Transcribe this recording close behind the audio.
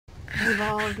With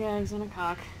all gags and a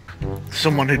cock.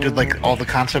 Someone who did like all the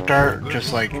concept art,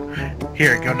 just like,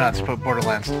 here, go nuts, put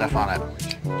Borderlands stuff on it.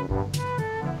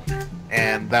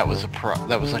 And that was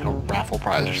that was like a raffle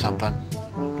prize or something.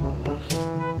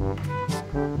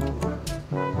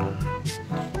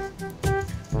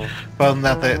 But other than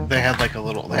that, they had like a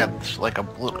little, they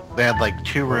had like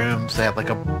 2 rooms. They had like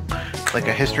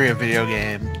a history of video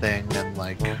game thing, and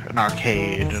like an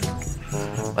arcade, and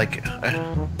like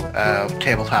a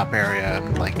tabletop area,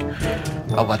 and like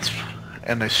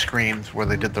and the screens where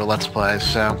they did their let's plays.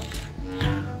 So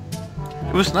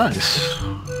it was nice.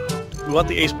 You want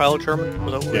the Ace Pilot Sherman?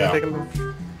 Was that what we were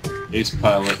taking? Ace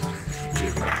Pilot.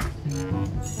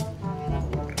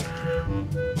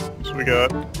 So we got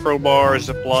crowbar,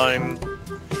 zipline,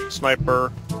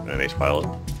 sniper, and Ace Pilot.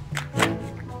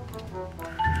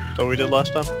 So we did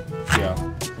last time? Yeah,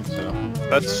 I think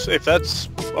so. If that's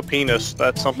a penis,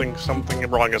 that's something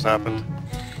wrong has happened.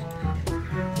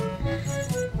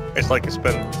 It's like it's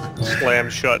been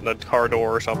slammed shut in a car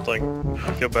door or something.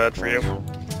 I feel bad for you.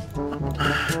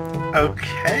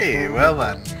 Okay, well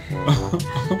then.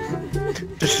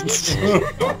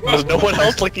 There's no one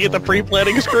else looking at the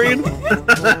pre-planning screen?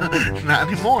 Not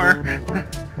anymore.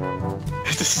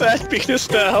 It's a sad penis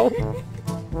now.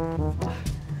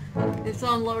 It's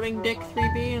on loading dick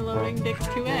 3B and loading dick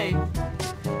 2A.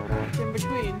 It's in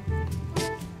between.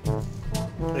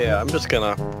 Yeah, I'm just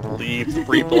gonna leave the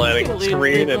pre-planning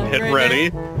screen and hit ready.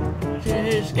 Did you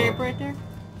hit escape right there?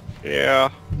 Yeah.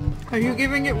 Are you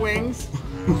giving it wings?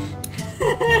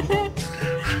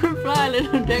 Fly,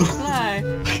 little dick, fly.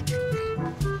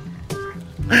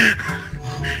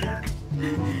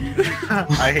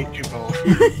 I hate you both.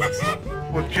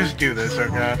 Well, just do this,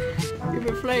 okay? Give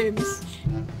it flames.